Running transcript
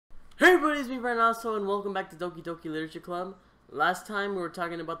Hey everybody, it's me Brian also, and welcome back to Doki Doki Literature Club. Last time we were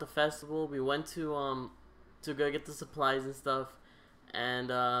talking about the festival. We went to go get the supplies and stuff, and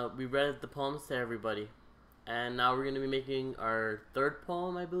we read the poems to everybody. And now we're gonna be making our third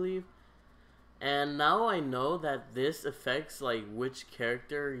poem, I believe. And now I know that this affects like which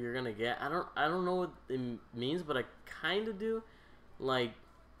character you're gonna get. I don't know what it means, but I kind of do, like.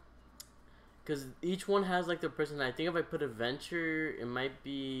 Because each one has like their person. I think if I put adventure, it might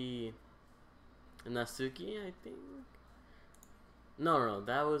be Natsuki, I think. No,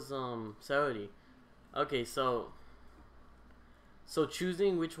 that was Sayori. Okay, so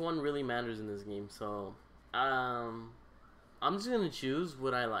choosing which one really matters in this game. So I'm just gonna choose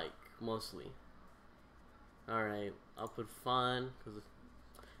what I like mostly. All right, I'll put fun because,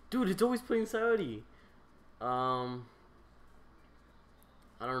 dude, it's always putting Sayori.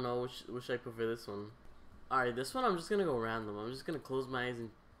 I don't know, which I put for this one. Alright, this one I'm just gonna go random. I'm just gonna close my eyes and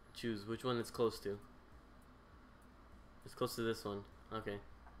choose which one it's close to. It's close to this one. Okay.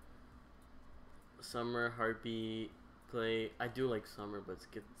 Summer, heartbeat, play. I do like summer, but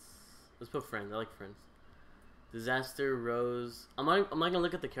let's put friends. I like friends. Disaster, rose. I'm not gonna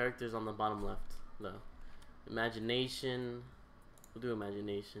look at the characters on the bottom left though. Imagination. We'll do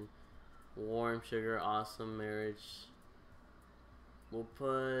imagination. Warm, sugar, awesome, marriage. We'll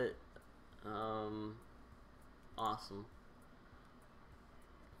put awesome.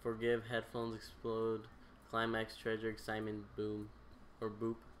 Forgive, headphones explode, climax, treasure, excitement, boom, or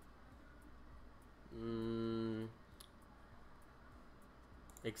boop.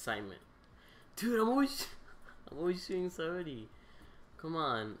 Excitement. Dude, I'm always shooting Sayori. Come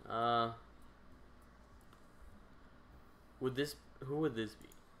on. Who would this be?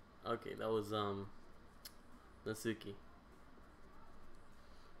 Okay, that was Natsuki.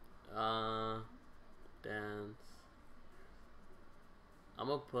 Dance. I'm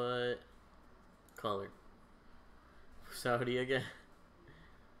gonna put color. Saudi again.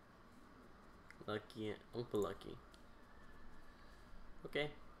 Lucky. I'm gonna put lucky. Okay.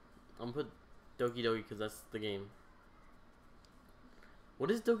 I'm gonna put Doki Doki because that's the game. What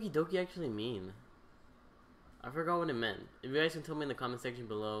does Doki Doki actually mean? I forgot what it meant. If you guys can tell me in the comment section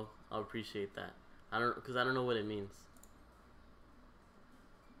below, I'll appreciate that. Because I don't know what it means.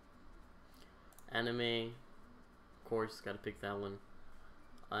 Anime, of course, gotta pick that one.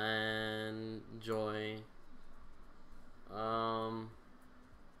 And joy.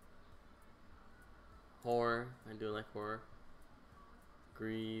 Horror, I do like horror.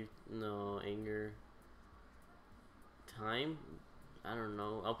 Grief, no. Anger. Time, I don't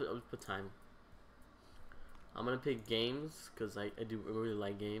know. I'll put time. I'm gonna pick games because I do really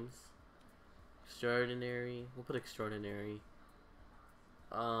like games. Extraordinary, we'll put extraordinary.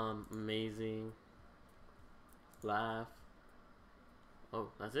 Amazing. Laugh. Oh,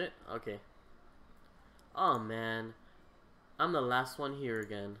 that's it? Okay. Oh man, I'm the last one here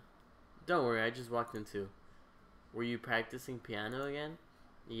again. Don't worry, I just walked in too. Were you practicing piano again?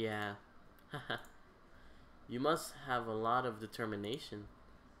 Yeah. You must have a lot of determination.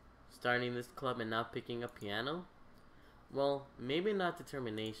 Starting this club and now picking up piano? Well, maybe not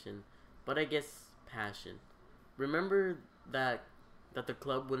determination, but I guess passion. Remember that the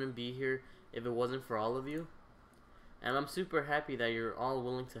club wouldn't be here if it wasn't for all of you? And I'm super happy that you're all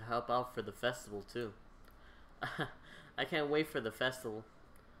willing to help out for the festival too. I can't wait for the festival.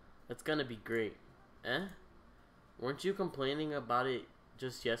 It's gonna be great. Eh? Weren't you complaining about it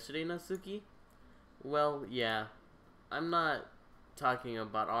just yesterday, Natsuki? Well, yeah. I'm not talking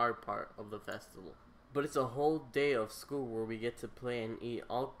about our part of the festival. But it's a whole day of school where we get to play and eat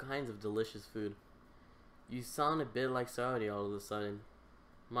all kinds of delicious food. You sound a bit like Sayori all of a sudden.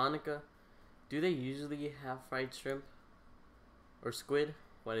 Monica, do they usually have fried shrimp? Or squid?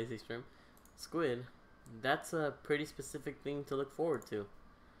 Why did I say shrimp? Squid? That's a pretty specific thing to look forward to.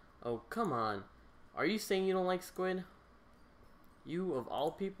 Oh, come on. Are you saying you don't like squid? You of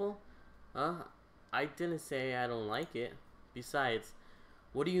all people? Huh? I didn't say I don't like it. Besides,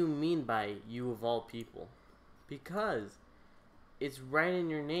 what do you mean by you of all people? Because it's right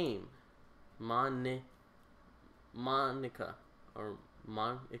in your name. Monica. Or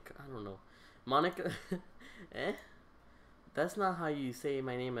Monica, I don't know. Monica? Eh? That's not how you say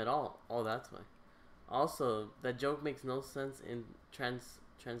my name at all. Oh, that's why. Also, that joke makes no sense in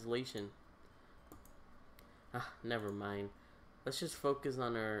translation. Ah, never mind. Let's just focus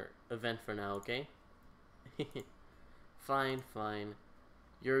on our event for now, okay? Fine.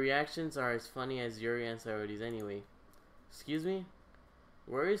 Your reactions are as funny as Yuri and Sayori's anyway. Excuse me?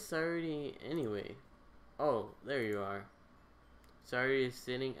 Where is Sayori anyway? Oh, there you are. Sayori is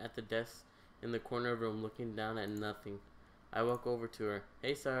sitting at the desk in the corner room looking down at nothing. I walk over to her.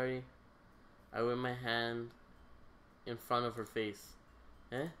 Hey, Sayori. I wave my hand in front of her face.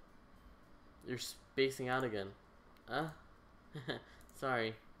 Eh? You're spacing out again.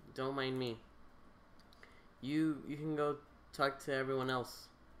 Sorry. Don't mind me. You can go talk to everyone else.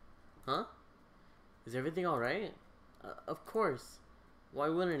 Huh? Is everything alright? Of course. Why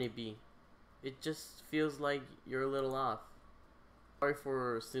wouldn't it be? It just feels like you're a little off. Sorry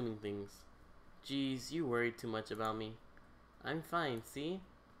for assuming things. Geez, you worry too much about me. I'm fine, see?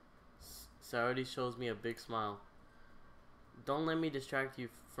 Sayori shows me a big smile. Don't let me distract you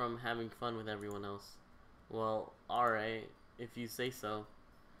from having fun with everyone else. Well, alright, if you say so.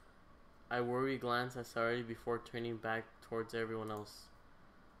 I worry glance at Sayori before turning back towards everyone else.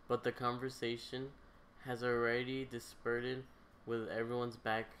 But the conversation has already dispersed with everyone's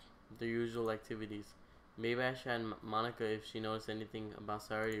back their usual activities. Maybe I should ask Monica if she noticed anything about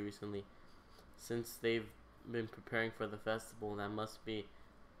Sayori recently, since they've been preparing for the festival that must be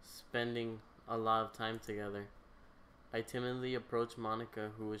spending a lot of time together. I timidly approach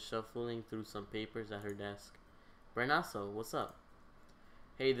Monica, who was shuffling through some papers at her desk. Bernasso, what's up?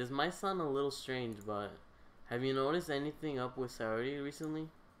 Hey, this might sound a little strange, but have you noticed anything up with Sayori recently?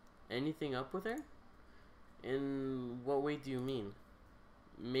 Anything up with her? In what way do you mean?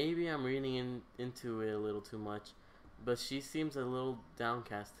 Maybe I'm reading into it a little too much, but she seems a little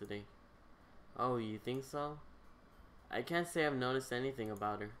downcast today. Oh, you think so? I can't say I've noticed anything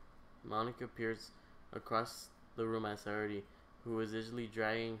about her. Monica peers across the room at Sayori, who was easily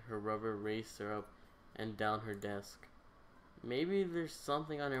dragging her rubber racer up and down her desk. Maybe there's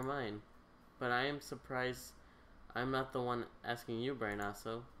something on her mind, but I am surprised I'm not the one asking you,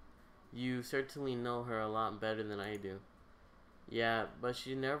 Bernasso. You certainly know her a lot better than I do. Yeah, but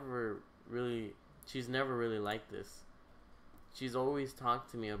she's never really like this. She's always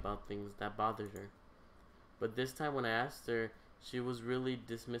talked to me about things that bothered her. But this time when I asked her, she was really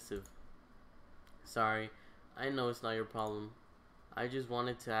dismissive. Sorry, I know it's not your problem. I just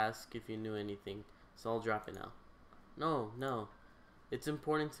wanted to ask if you knew anything, so I'll drop it now. No. It's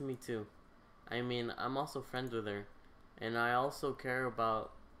important to me too. I mean, I'm also friends with her, and I also care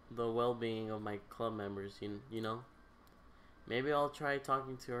about the well-being of my club members, you know? Maybe I'll try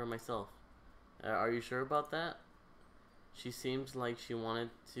talking to her myself. Are you sure about that? She seems like she wanted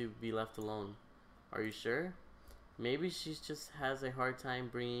to be left alone. Are you sure? Maybe she just has a hard time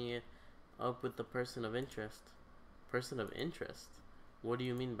bringing it up with the person of interest. Person of interest? What do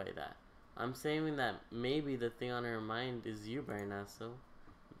you mean by that? I'm saying that maybe the thing on her mind is you, Bernasso.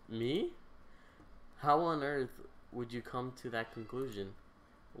 Me? How on earth would you come to that conclusion?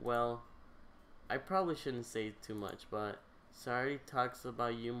 Well, I probably shouldn't say too much, but Sayori talks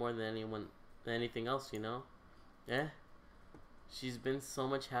about you more than anything else, you know? Yeah? She's been so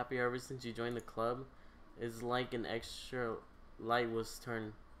much happier ever since you joined the club. It's like an extra light was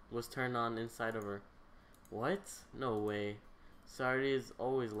turned on inside of her. What? No way. Sayori is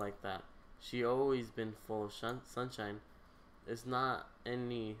always like that. She always been full of sunshine. It's not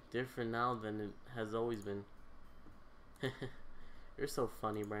any different now than it has always been. You're so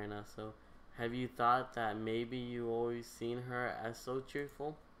funny, Bernasso. Have you thought that maybe you always seen her as so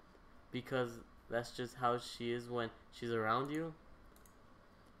cheerful? Because that's just how she is when she's around you?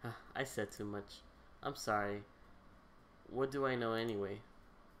 I said too much. I'm sorry. What do I know anyway?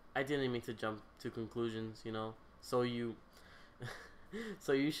 I didn't mean to jump to conclusions, you know. So you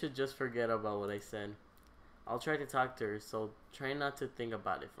so you should just forget about what I said. I'll try to talk to her, so try not to think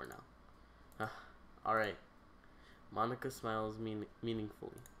about it for now. Alright. Monica smiles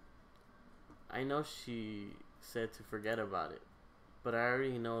meaningfully. I know she said to forget about it, but I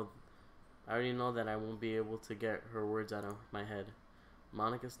already know that I won't be able to get her words out of my head.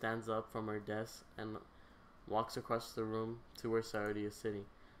 Monica stands up from her desk and walks across the room to where Sayori is sitting.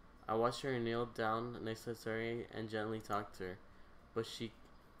 I watch her kneel down next to Sayori and gently talk to her, but she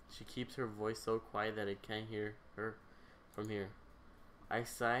keeps her voice so quiet that I can't hear her from here. I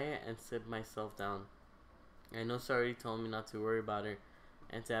sigh and sit myself down. I know Sayori told me not to worry about her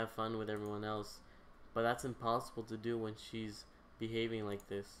and to have fun with everyone else, but that's impossible to do when she's behaving like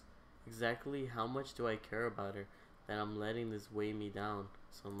this. Exactly how much do I care about her that I'm letting this weigh me down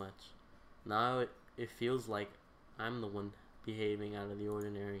so much? Now it feels like I'm the one behaving out of the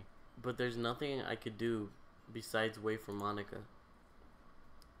ordinary. But there's nothing I could do besides wait for Monica.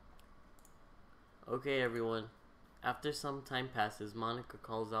 Okay, everyone. After some time passes, Monica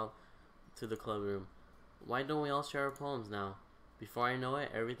calls out to the club room. Why don't we all share our poems now? Before I know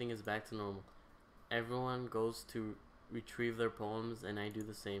it, everything is back to normal. Everyone goes to retrieve their poems, and I do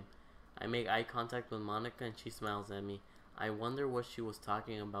the same. I make eye contact with Monica, and she smiles at me. I wonder what she was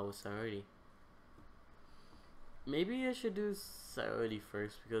talking about with Sayori. Maybe I should do Sayori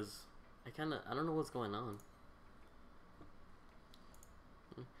first because I don't know what's going on.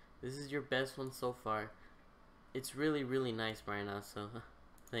 This is your best one so far. It's really nice, Brianna, so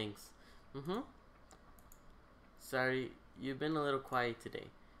thanks. Sorry, you've been a little quiet today.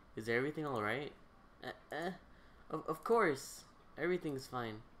 Is everything alright? Of course. Everything's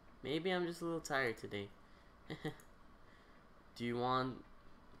fine. Maybe I'm just a little tired today. Do you want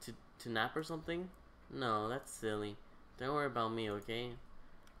to nap or something? No, that's silly. Don't worry about me, okay?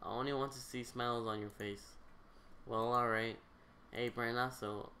 I only want to see smiles on your face. Well, alright. Hey,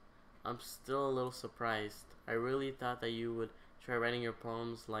 Branasso, I'm still a little surprised. I really thought that you would try writing your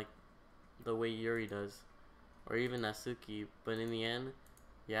poems like the way Yuri does. Or even Natsuki, but in the end,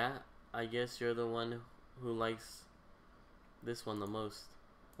 yeah, I guess you're the one who likes this one the most.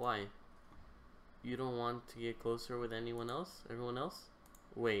 Why? You don't want to get closer with anyone else? Everyone else?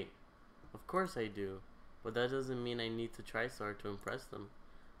 Wait, of course I do. But that doesn't mean I need to try so hard to impress them.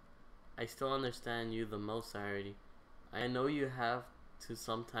 I still understand you the most, Sayori. I know you have to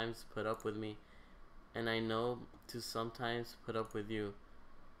sometimes put up with me, and I know to sometimes put up with you.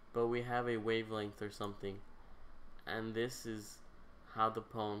 But we have a wavelength or something. And this is how the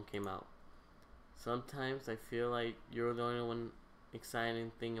poem came out. Sometimes I feel like you're the only one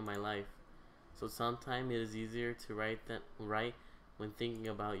exciting thing in my life. So sometimes it is easier to write when thinking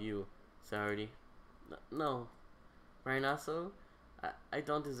about you, Sayori. No, Rhinoso, I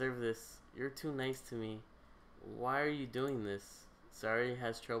don't deserve this. You're too nice to me. Why are you doing this? Sayori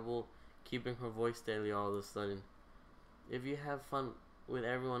has trouble keeping her voice steady all of a sudden. If you have fun with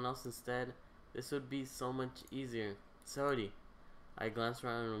everyone else instead, this would be so much easier. Sayori. I glance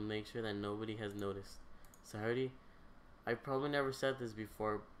around and make sure that nobody has noticed. Sayori, I probably never said this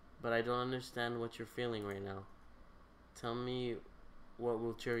before, but I don't understand what you're feeling right now. Tell me what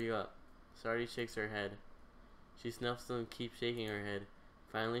will cheer you up. Sayori shakes her head. She snuffs and keeps shaking her head.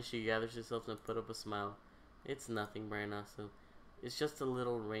 Finally, she gathers herself and put up a smile. It's nothing, Brianasu. It's just a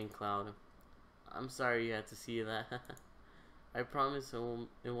little rain cloud. I'm sorry you had to see that. I promise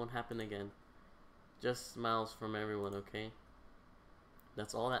it won't happen again. Just smiles from everyone, okay?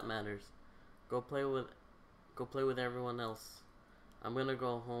 That's all that matters. Go play with everyone else. I'm gonna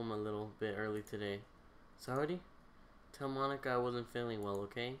go home a little bit early today. Sayori? Tell Monica I wasn't feeling well,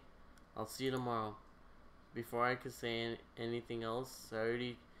 okay? I'll see you tomorrow. Before I could say anything else,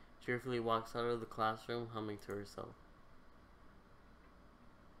 Sayori cheerfully walks out of the classroom humming to herself.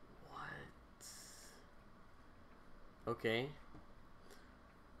 What? Okay.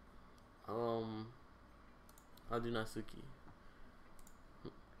 I'll do Natsuki.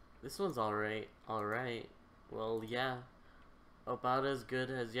 This one's alright. Alright. Well, yeah. About as good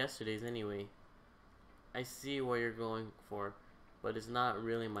as yesterday's anyway. I see what you're going for, but it's not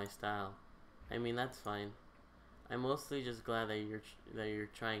really my style. I mean, that's fine. I'm mostly just glad that you're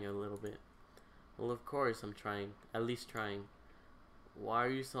trying a little bit. Well, of course I'm trying. At least trying. Why are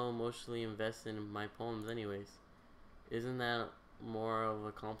you so emotionally invested in my poems anyways? Isn't that more of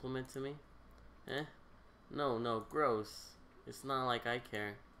a compliment to me? Eh? No, gross. It's not like I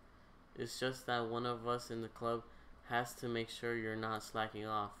care. It's just that one of us in the club has to make sure you're not slacking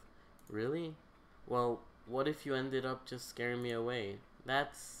off. Really? Well, what if you ended up just scaring me away?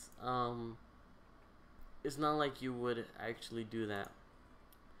 That's, it's not like you would actually do that.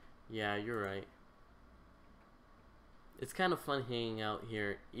 Yeah, you're right. It's kind of fun hanging out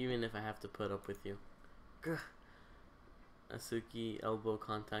here, even if I have to put up with you. Gah. Asuki elbow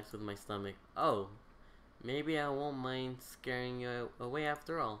contacts with my stomach. Oh, maybe I won't mind scaring you away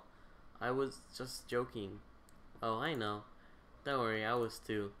after all. I was just joking. Oh, I know. Don't worry, I was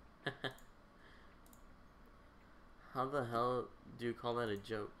too. How the hell do you call that a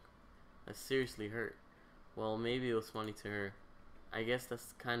joke? That seriously hurt. Well, maybe it was funny to her. I guess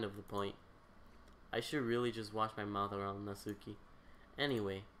that's kind of the point. I should really just wash my mouth around Natsuki.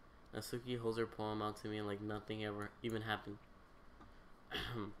 Anyway, Natsuki holds her poem out to me like nothing ever even happened.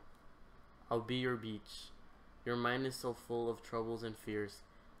 I'll be your beach. Your mind is so full of troubles and fears,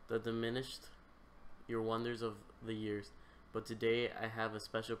 the diminished your wonders of the years. But today I have a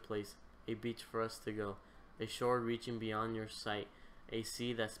special place, a beach for us to go, a shore reaching beyond your sight, a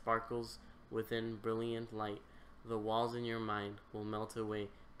sea that sparkles within brilliant light. The walls in your mind will melt away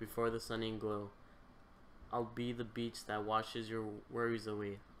before the sunny glow. I'll be the beach that washes your worries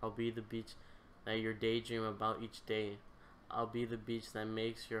away. I'll be the beach that you daydream about each day. I'll be the beach that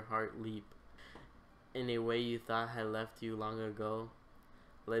makes your heart leap in a way you thought had left you long ago.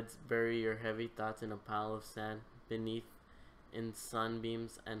 Let's bury your heavy thoughts in a pile of sand beneath in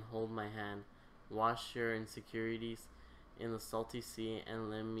sunbeams and hold my hand. Wash your insecurities in the salty sea and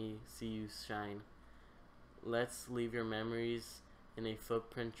let me see you shine. Let's leave your memories in a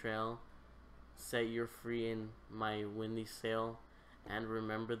footprint trail. Set you free in my windy sail. And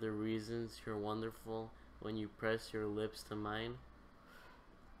remember the reasons you're wonderful when you press your lips to mine.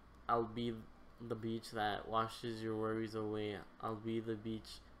 I'll be the beach that washes your worries away. I'll be the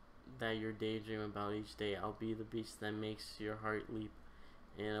beach that you daydream about each day. I'll be the beach that makes your heart leap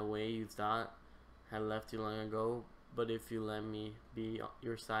in a way you thought had left you long ago. But if you let me be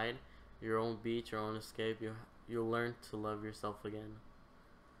your side, your own beach, your own escape, you'll learn to love yourself again.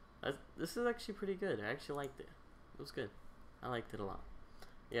 This is actually pretty good. I actually liked it. It was good. I liked it a lot.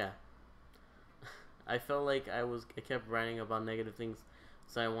 Yeah. I felt like I kept writing about negative things,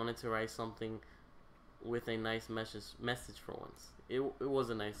 so I wanted to write something with a nice message for once. It was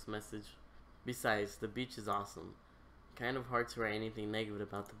a nice message. Besides, the beach is awesome. Kind of hard to write anything negative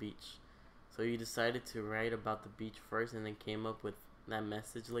about the beach. So you decided to write about the beach first and then came up with that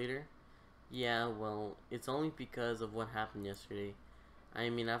message later? Yeah, well, it's only because of what happened yesterday. I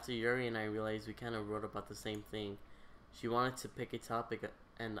mean, after Yuri and I realized we kind of wrote about the same thing. She wanted to pick a topic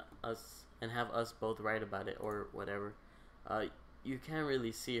and have us both write about it or whatever. You can't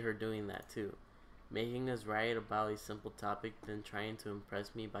really see her doing that too. Making us write about a simple topic, then trying to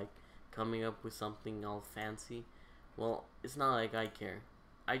impress me by coming up with something all fancy. Well, it's not like I care.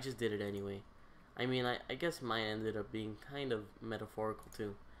 I just did it anyway. I mean, I guess mine ended up being kind of metaphorical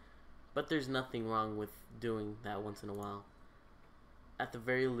too. But there's nothing wrong with doing that once in a while. At the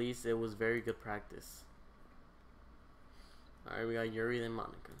very least, it was very good practice. Alright, we got Yuri then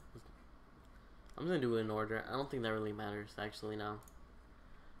Monica. I'm gonna do it in order. I don't think that really matters actually now.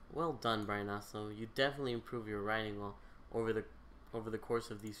 Well done, Brian Asso. You definitely improved your writing over the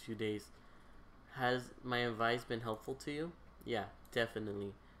course of these few days. Has my advice been helpful to you? Yeah,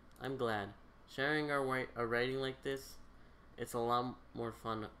 definitely. I'm glad. Sharing our writing like this, it's a lot more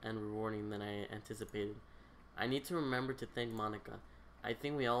fun and rewarding than I anticipated. I need to remember to thank Monica. I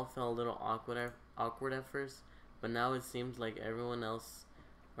think we all felt a little awkward at first, but now it seems like everyone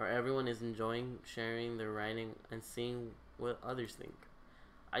is enjoying sharing their writing and seeing what others think.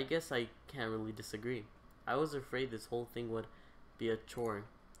 I guess I can't really disagree. I was afraid this whole thing would be a chore,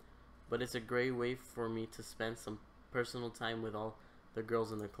 but it's a great way for me to spend some personal time with all the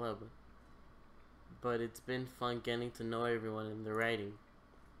girls in the club. But it's been fun getting to know everyone in the writing.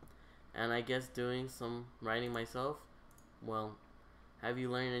 And I guess doing some writing myself, well, have you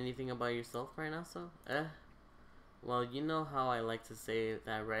learned anything about yourself right now, so? Well, you know how I like to say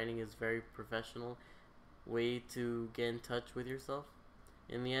that writing is very professional way to get in touch with yourself.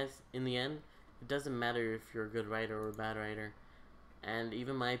 In the end, it doesn't matter if you're a good writer or a bad writer. And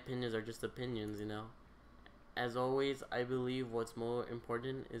even my opinions are just opinions, you know. As always, I believe what's more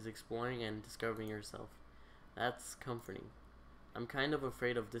important is exploring and discovering yourself. That's comforting. I'm kind of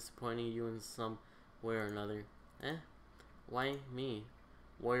afraid of disappointing you in some way or another. Why me?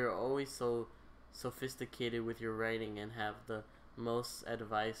 Well, you're always so sophisticated with your writing and have the most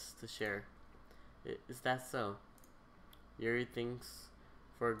advice to share. Is that so? Yuri thinks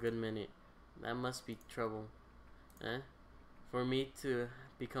for a good minute. That must be trouble. For me to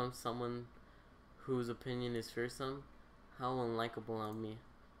become someone whose opinion is fearsome? How unlikable on me.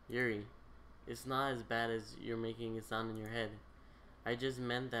 Yuri, it's not as bad as you're making it sound in your head. I just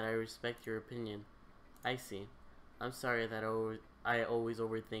meant that I respect your opinion. I see. I'm sorry that I always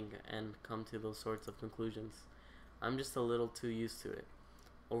overthink and come to those sorts of conclusions. I'm just a little too used to it.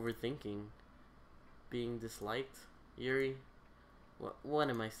 Overthinking? Being disliked? Yuri? What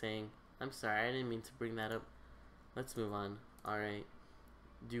am I saying? I'm sorry, I didn't mean to bring that up. Let's move on. Alright.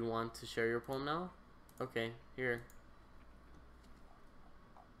 Do you want to share your poem now? Okay, here.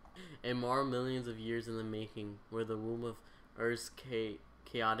 A more millions of years in the making, where the womb of Earth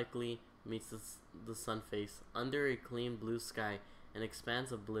chaotically meets the sun face, under a clean blue sky, an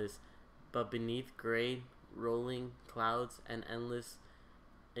expanse of bliss, but beneath gray, rolling clouds and endless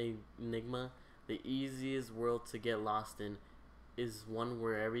enigma, the easiest world to get lost in is one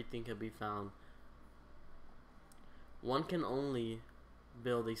where everything can be found. One can only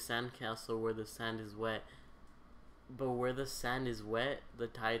build a sandcastle where the sand is wet, but where the sand is wet, the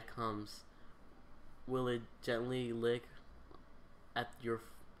tide comes. Will it gently lick at your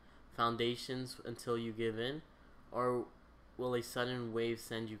foundations until you give in, or will a sudden wave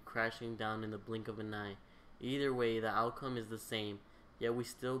send you crashing down in the blink of an eye? Either way, the outcome is the same, yet we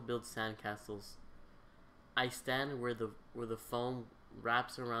still build sandcastles. I stand where the foam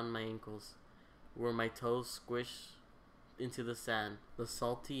wraps around my ankles, where my toes squish into the sand. The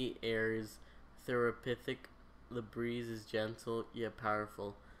salty air is therapeutic, the breeze is gentle yet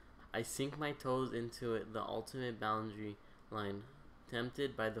powerful. I sink my toes into it, the ultimate boundary line,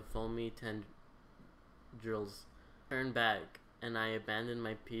 tempted by the foamy drills. Turn back, and I abandon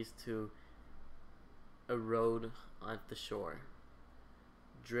my piece to erode at the shore.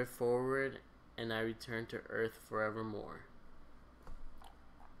 Drift forward, and I return to Earth forevermore.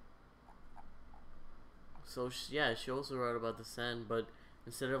 So yeah, she also wrote about the sand, but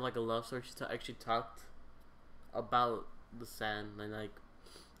instead of like a love story, she actually talked about the sand and like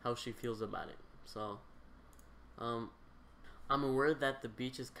how she feels about it. So, um, I'm aware that the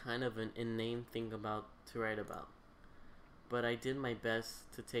beach is kind of an inane thing about to write about, but I did my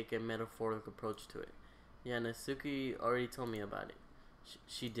best to take a metaphorical approach to it. Yeah, Natsuki already told me about it.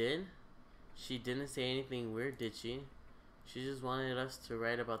 She did? She didn't say anything weird, did she? She just wanted us to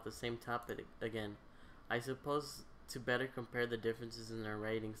write about the same topic again. I suppose to better compare the differences in our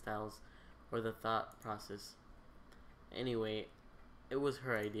writing styles or the thought process. Anyway, it was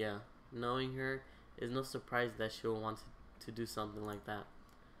her idea. Knowing her is no surprise that she'll want to do something like that.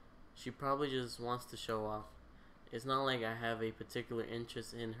 She probably just wants to show off. It's not like I have a particular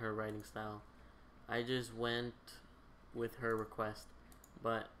interest in her writing style. I just went with her request.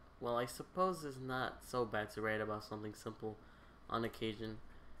 But, well, I suppose it's not so bad to write about something simple on occasion.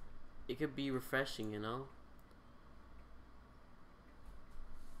 It could be refreshing, you know?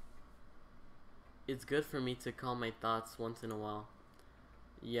 It's good for me to calm my thoughts once in a while.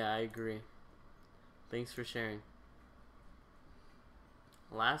 Yeah, I agree. Thanks for sharing.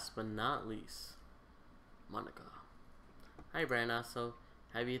 Last but not least, Monica. Hi, Brianna. So,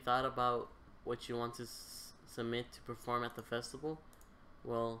 have you thought about what you want to submit to perform at the festival?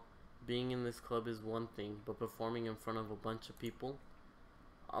 Well, being in this club is one thing, but performing in front of a bunch of people,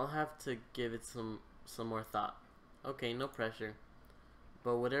 I'll have to give it some more thought. Okay, no pressure.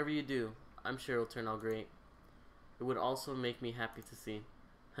 But whatever you do, I'm sure it'll turn out great. It would also make me happy to see.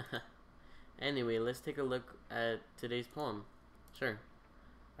 Anyway, let's take a look at today's poem. Sure.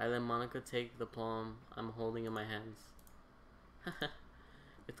 I let Monica take the poem I'm holding in my hands.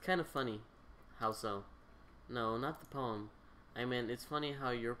 It's kind of funny. How so? No, not the poem. I mean, it's funny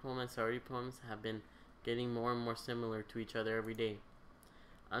how your poem and Sayori poems have been getting more and more similar to each other every day.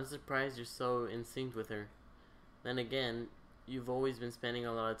 I'm surprised you're so in sync with her. Then again, you've always been spending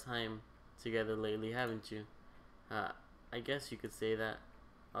a lot of time together lately, haven't you? I guess you could say that.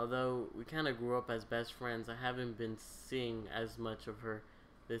 Although we kind of grew up as best friends, I haven't been seeing as much of her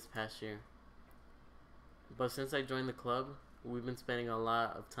this past year. But since I joined the club, we've been spending a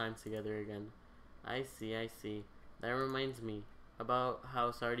lot of time together again. I see, I see. That reminds me about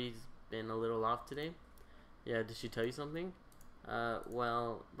how Sardi's been a little off today. Yeah, did she tell you something?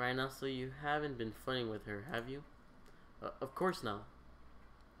 Well, right now, so you haven't been funning with her, have you? Of course not.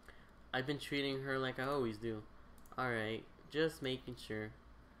 I've been treating her like I always do. Alright, just making sure.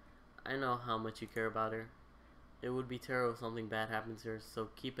 I know how much you care about her. It would be terrible if something bad happened to her, so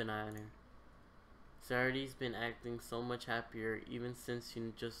keep an eye on her. Sardi's been acting so much happier even since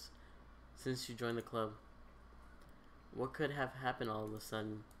you joined the club. What could have happened all of a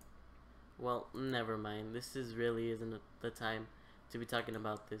sudden? Well, never mind. This really isn't the time to be talking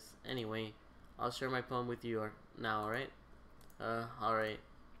about this. Anyway, I'll share my poem with you now, alright? Alright.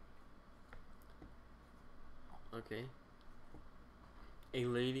 Okay. A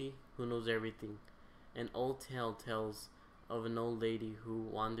lady who knows everything. An old tale tells of an old lady who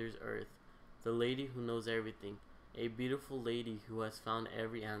wanders earth. The lady who knows everything. A beautiful lady who has found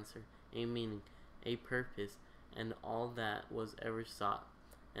every answer, a meaning, a purpose, and all that was ever sought.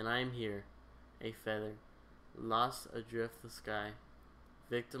 And I am here, a feather, lost adrift the sky,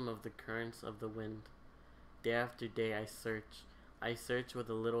 victim of the currents of the wind. Day after day I search with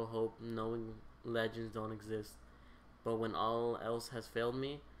a little hope, knowing legends don't exist. But when all else has failed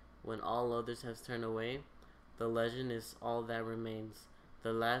me, when all others has turned away, the legend is all that remains.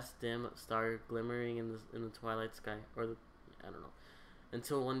 The last dim star glimmering in the twilight sky, or I don't know,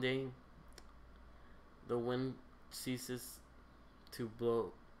 until one day the wind ceases to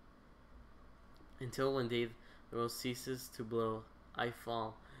blow. Until one day the wind ceases to blow, I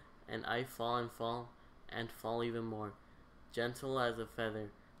fall, and I fall and fall, and fall even more, gentle as a feather,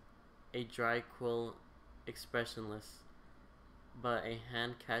 a dry quill, expressionless. But a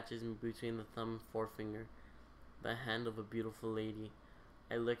hand catches me between the thumb and forefinger, the hand of a beautiful lady.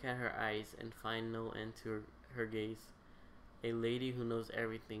 I look at her eyes and find no end to her gaze. A lady who knows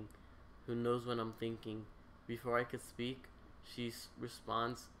everything, who knows what I'm thinking. Before I could speak, she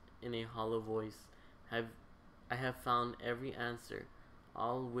responds in a hollow voice. I have found every answer,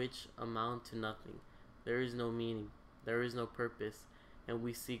 all which amount to nothing. There is no meaning, there is no purpose, and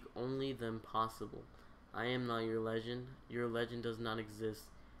we seek only the impossible. I am not your legend does not exist.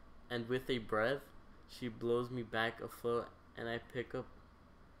 And with a breath, she blows me back afloat, and I pick up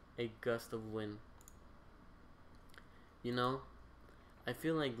a gust of wind. You know, I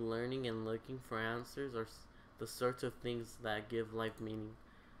feel like learning and looking for answers are the sorts of things that give life meaning.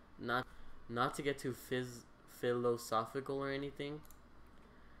 Not not to get too philosophical or anything,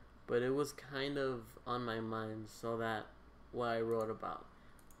 but it was kind of on my mind, so that what I wrote about.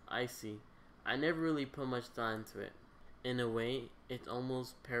 I see. I never really put much thought into it. In a way, it's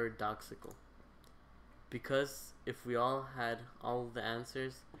almost paradoxical. Because if we all had all the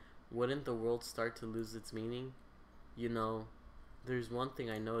answers, wouldn't the world start to lose its meaning? You know, there's one thing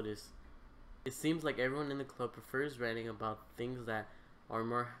I noticed. It seems like everyone in the club prefers writing about things that are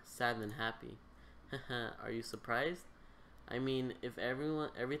more sad than happy. Are you surprised? I mean, if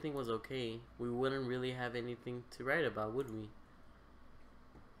everything was okay, we wouldn't really have anything to write about, would we?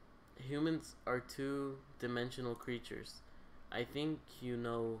 Humans are two-dimensional creatures. I think you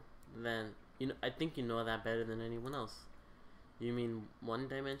know then I think you know that better than anyone else. You mean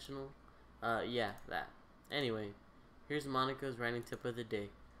one-dimensional? Yeah, that. Anyway, here's Monica's writing tip of the day.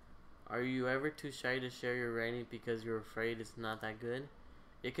 Are you ever too shy to share your writing because you're afraid it's not that good?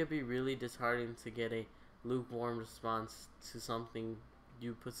 It could be really disheartening to get a lukewarm response to something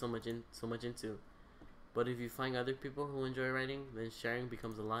you put so much into. But if you find other people who enjoy writing, then sharing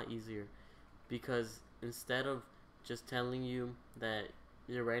becomes a lot easier because instead of just telling you that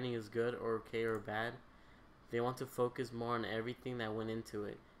your writing is good or okay or bad, they want to focus more on everything that went into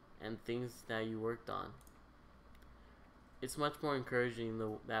it and things that you worked on. It's much more encouraging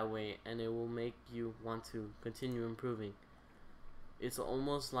that way, and it will make you want to continue improving. It's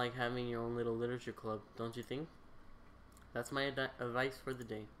almost like having your own little literature club, don't you think? That's my advice for the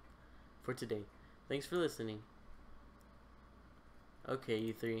day. For today. Thanks for listening. Okay,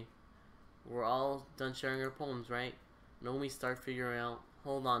 you three. We're all done sharing our poems, right? Now we start figuring out.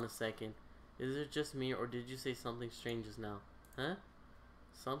 Hold on a second. Is it just me, or did you say something strange just now? Huh?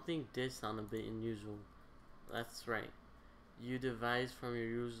 Something did sound a bit unusual. That's right. You devised from your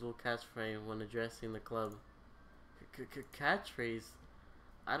usual catchphrase when addressing the club. Catchphrase?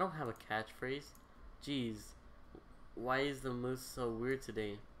 I don't have a catchphrase. Jeez. Why is the mood so weird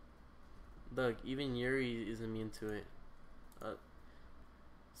today? Look, even Yuri is immune to it. Uh,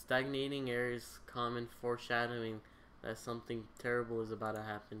 Stagnating air is common foreshadowing that something terrible is about to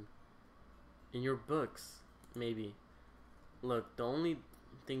happen. In your books, maybe. Look, the only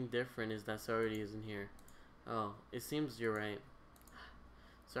thing different is that Sayori isn't here. Oh, it seems you're right.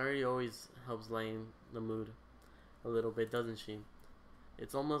 Sayori always helps lighten the mood a little bit, doesn't she?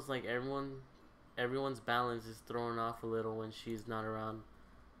 It's almost like everyone's balance is thrown off a little when she's not around.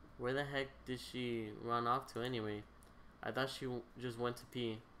 Where the heck did she run off to anyway? I thought she just went to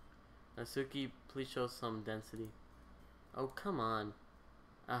pee. Natsuki, please show some density. Oh, come on.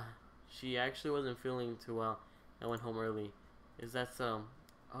 She actually wasn't feeling too well and went home early. Is that so?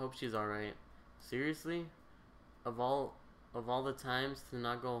 I hope she's alright. Seriously? Of all the times to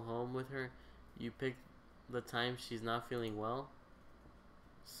not go home with her, you picked the time she's not feeling well?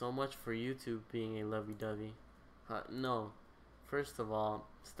 So much for you two being a lovey-dovey. No. First of all,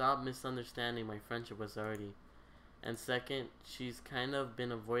 stop misunderstanding my friendship with Sayori. And second, she's kind of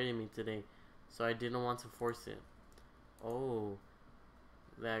been avoiding me today, so I didn't want to force it. Oh,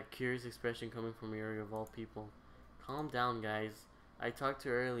 that curious expression coming from Yuri of all people. Calm down, guys. I talked to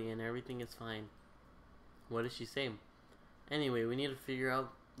her early and everything is fine. What did she say? Anyway, we need to figure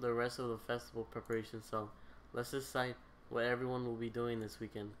out the rest of the festival preparation, so let's decide what everyone will be doing this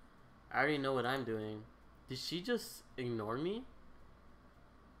weekend. I already know what I'm doing. Did she just ignore me?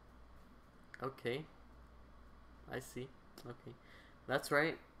 Okay. I see. Okay. That's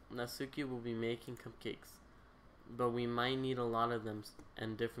right. Natsuki will be making cupcakes. But we might need a lot of them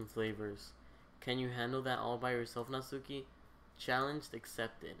and different flavors. Can you handle that all by yourself, Natsuki? Challenged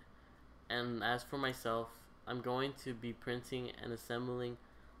accepted. And as for myself, I'm going to be printing and assembling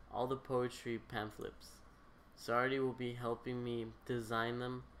all the poetry pamphlets. Sardi will be helping me design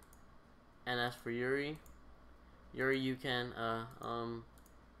them. And as for Yuri, you can,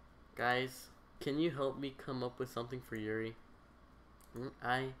 guys, can you help me come up with something for Yuri?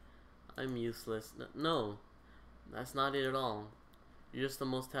 I'm useless. No, that's not it at all. You're just the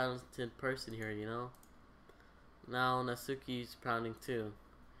most talented person here, you know? Now, Natsuki's pounding too.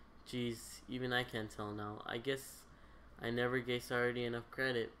 Jeez, even I can't tell now. I guess I never gave Sardi enough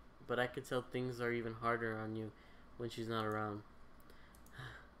credit, but I could tell things are even harder on you when she's not around.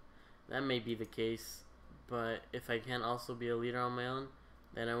 That may be the case, but if I can't also be a leader on my own,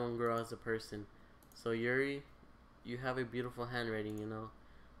 then I won't grow as a person. So Yuri, you have a beautiful handwriting, you know.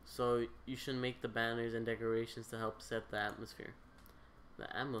 So you should make the banners and decorations to help set the atmosphere.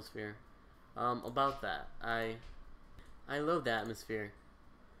 The atmosphere. About that, I love the atmosphere.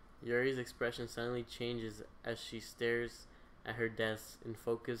 Yuri's expression suddenly changes as she stares at her desk in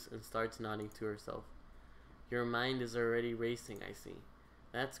focus and starts nodding to herself. Your mind is already racing, I see.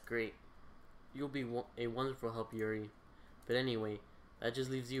 That's great. You'll be a wonderful help, Yuri. But anyway, that just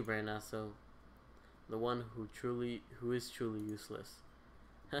leaves you, Branasso, the one who is truly useless.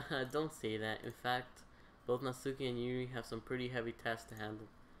 Haha, don't say that. In fact, both Natsuki and Yuri have some pretty heavy tasks to handle.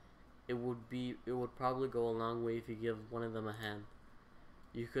 It would probably go a long way if you give one of them a hand.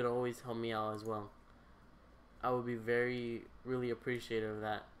 You could always help me out as well. I would be really appreciative of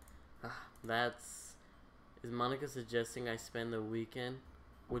that. That's... Is Monica suggesting I spend the weekend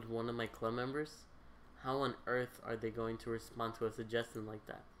with one of my club members? How on earth are they going to respond to a suggestion like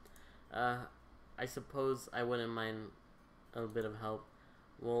that? I suppose I wouldn't mind a bit of help.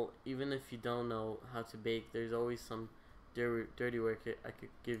 Well, even if you don't know how to bake, there's always some dirty work I could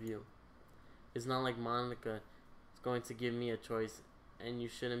give you. It's not like Monica is going to give me a choice, and you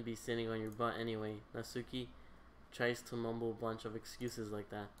shouldn't be sitting on your butt anyway. Natsuki tries to mumble a bunch of excuses like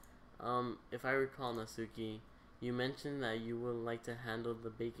that. If I recall, Natsuki, you mentioned that you would like to handle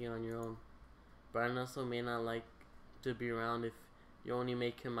the baking on your own. But also may not like to be around if you only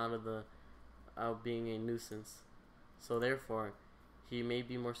make him out being a nuisance. So therefore, he may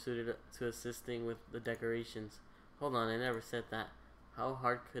be more suited to assisting with the decorations. Hold on, I never said that. How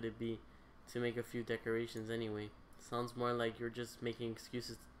hard could it be to make a few decorations anyway? Sounds more like you're just making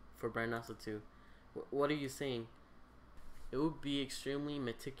excuses for Barnaso too. What are you saying? It would be extremely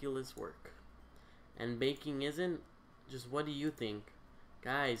meticulous work. And baking isn't? Just what do you think?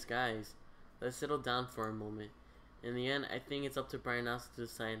 Guys, let's settle down for a moment. In the end, I think it's up to Barnaso to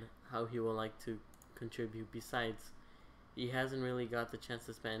decide how he would like to contribute. Besides, he hasn't really got the chance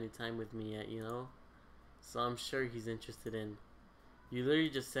to spend any time with me yet, you know? So I'm sure he's interested in. You literally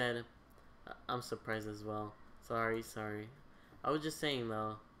just said, I'm surprised as well. Sorry. I was just saying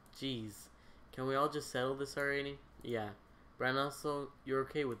though, jeez, can we all just settle this already? Yeah. Brian, also, you're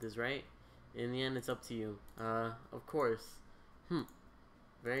okay with this, right? In the end, it's up to you. Of course.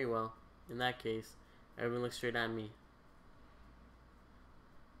 Very well. In that case, everyone looks straight at me.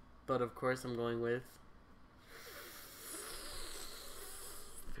 But of course, I'm going with...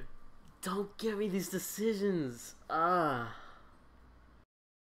 Don't give me these decisions!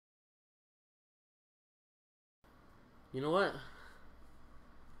 You know what?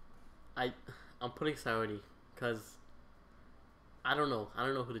 I'm putting Sayori, cause I don't know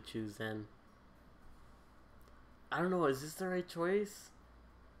who to choose, and I don't know, is this the right choice?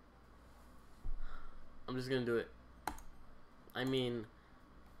 I'm just gonna do it. I mean,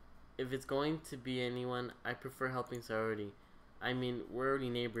 if it's going to be anyone, I prefer helping Sayori. I mean, we're already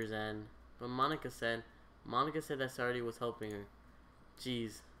neighbors, but Monica said that Sayori was helping her.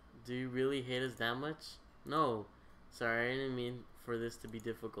 Jeez, do you really hate us that much? No, sorry, I didn't mean for this to be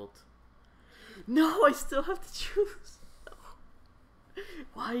difficult. No, I still have to choose. No.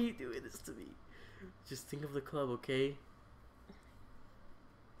 Why are you doing this to me? Just think of the club, okay?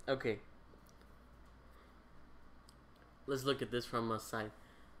 Okay. Let's look at this from a side.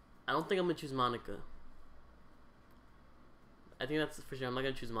 I don't think I'm gonna choose Monica. I think that's for sure. I'm not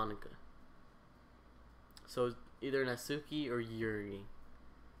gonna choose Monica. So either Natsuki or Yuri.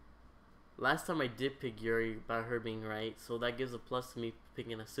 Last time I did pick Yuri about her being right, so that gives a plus to me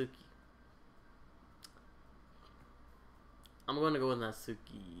picking Natsuki. I'm going to go with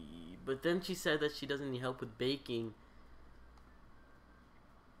Natsuki. But then she said that she doesn't need help with baking.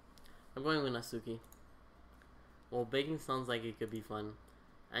 I'm going with Natsuki. Well, baking sounds like it could be fun.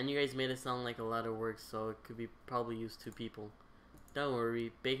 And you guys made it sound like a lot of work, so it could be probably used 2 people. Don't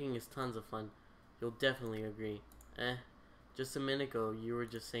worry, baking is tons of fun. You'll definitely agree. Just a minute ago, you were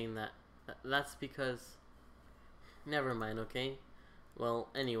just saying that. That's because... Never mind, okay? Well,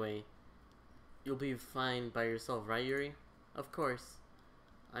 anyway. You'll be fine by yourself, right, Yuri? Of course.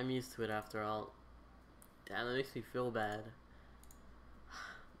 I'm used to it after all. Damn, that makes me feel bad.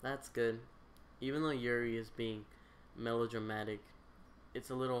 That's good. Even though Yuri is being melodramatic, it's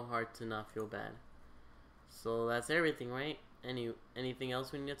a little hard to not feel bad. So that's everything, right? Anything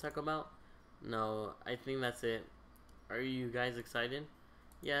else we need to talk about? No, I think that's it. Are you guys excited?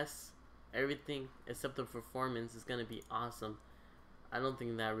 Yes. Everything except the performance is gonna be awesome. I don't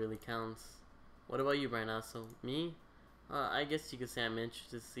think that really counts. What about you, Brian? Also, me? I guess you could say I'm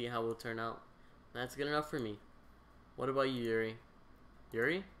interested to see how it will turn out. That's good enough for me. What about you, Yuri?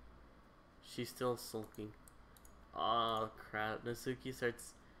 Yuri? She's still sulking. Oh crap, Natsuki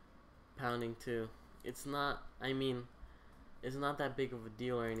starts pounding too. It's not that big of a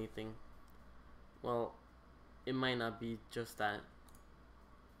deal or anything. Well, it might not be just that.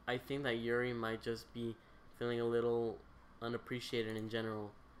 I think that Yuri might just be feeling a little unappreciated in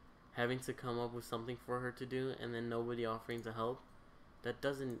general. having to come up with something for her to do and then nobody offering to help. That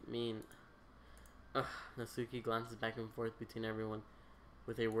doesn't mean... Ugh, Natsuki glances back and forth between everyone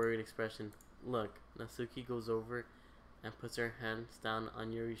with a worried expression. Look, Natsuki goes over and puts her hands down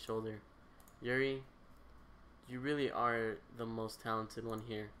on Yuri's shoulder. Yuri, you really are the most talented one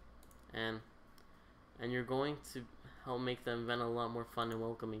here. And you're going to help make the event a lot more fun and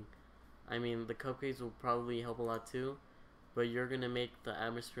welcoming. I mean, the cupcakes will probably help a lot too, but you're gonna make the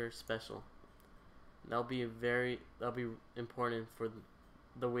atmosphere special. That'll be important for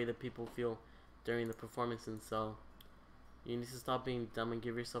the way that people feel during the performance, and so you need to stop being dumb and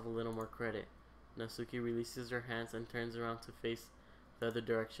give yourself a little more credit. Natsuki releases her hands and turns around to face the other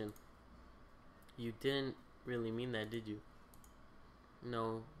direction. You didn't really mean that, did you?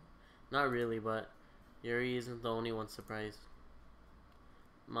 No, not really, but Yuri isn't the only one surprised.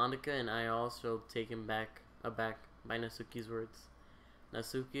 Monica and I are also taken aback by Natsuki's words.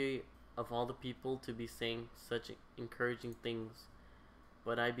 Natsuki, of all the people to be saying such encouraging things,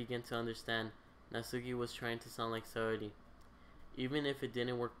 but I begin to understand. Natsuki was trying to sound like Sayori. Even if it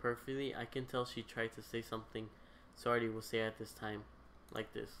didn't work perfectly, I can tell she tried to say something Sayori will say at this time,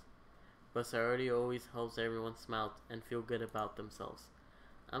 like this. But Sayori always helps everyone smile and feel good about themselves.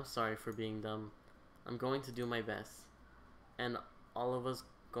 I'm sorry for being dumb. I'm going to do my best. And all of us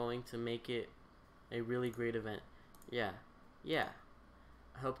going to make it a really great event. Yeah.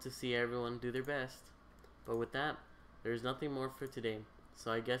 I hope to see everyone do their best. But with that, there's nothing more for today.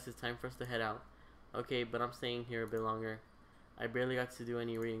 So I guess it's time for us to head out. Okay, but I'm staying here a bit longer. I barely got to do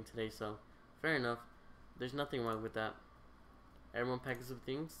any reading today, so fair enough. There's nothing wrong with that. Everyone packs up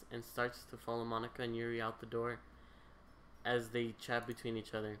things and starts to follow Monica and Yuri out the door as they chat between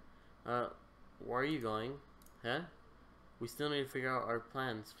each other. Where are you going? Huh? We still need to figure out our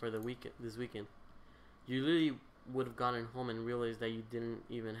plans for this weekend. You literally would have gotten home and realized that you didn't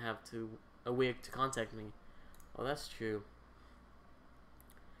even have a way to contact me. Oh, that's true.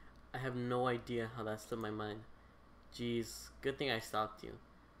 I have no idea how that slipped my mind. Jeez, good thing I stopped you.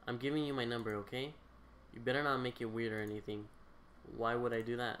 I'm giving you my number, okay? You better not make it weird or anything. Why would I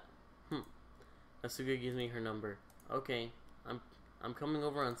do that? Asuka gives me her number. Okay, I'm coming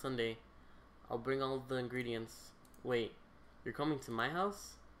over on Sunday. I'll bring all the ingredients. Wait, you're coming to my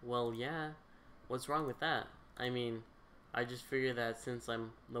house? Well, yeah. What's wrong with that? I mean, I just figured that since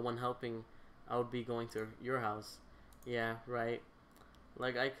I'm the one helping, I would be going to your house. Yeah, right.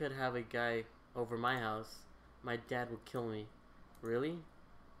 Like, I could have a guy over my house. My dad would kill me. Really?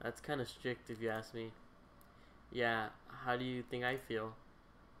 That's kind of strict if you ask me. Yeah, how do you think I feel?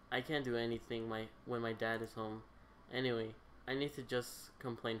 I can't do anything when my dad is home. Anyway, I need to just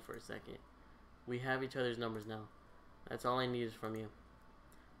complain for a second. We have each other's numbers now. That's all I need is from you.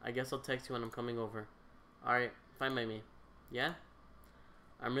 I guess I'll text you when I'm coming over. Alright, fine by me. Yeah?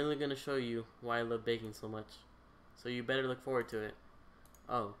 I'm really gonna show you why I love baking so much. So you better look forward to it.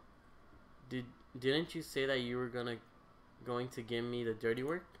 Oh. Didn't you say that you were going to give me the dirty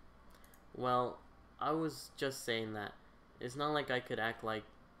work? Well, I was just saying that. It's not like I could act like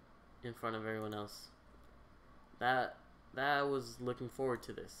in front of everyone else. That I was looking forward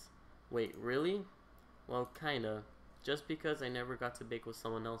to this. Wait, really? Well, kinda. Just because I never got to bake with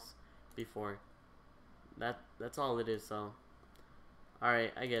someone else before. That's all it is, so.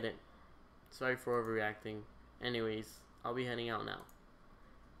 Alright, I get it. Sorry for overreacting. Anyways, I'll be heading out now.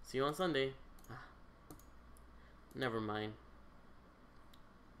 See you on Sunday. Never mind.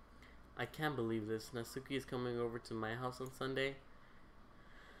 I can't believe this. Natsuki is coming over to my house on Sunday.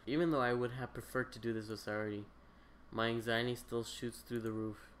 Even though I would have preferred to do this with Sayori, my anxiety still shoots through the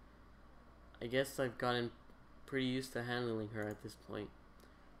roof. I guess I've gotten pretty used to handling her at this point.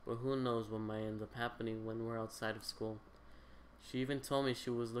 But who knows what might end up happening when we're outside of school. She even told me she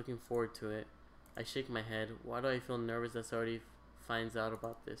was looking forward to it. I shake my head. Why do I feel nervous that Sayori finds out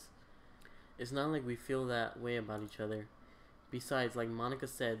about this? It's not like we feel that way about each other. Besides, like Monica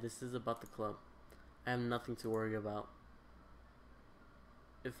said, this is about the club. I have nothing to worry about.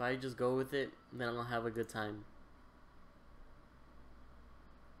 If I just go with it, then I'll have a good time.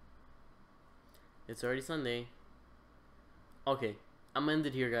 It's already Sunday. Okay, I'm gonna end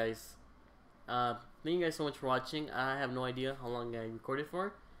it here, guys. Thank you guys so much for watching. I have no idea how long I recorded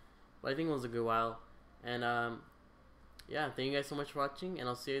for, but I think it was a good while. And yeah, thank you guys so much for watching, and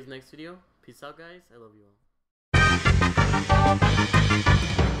I'll see you guys in the next video. Peace out, guys. I love you all.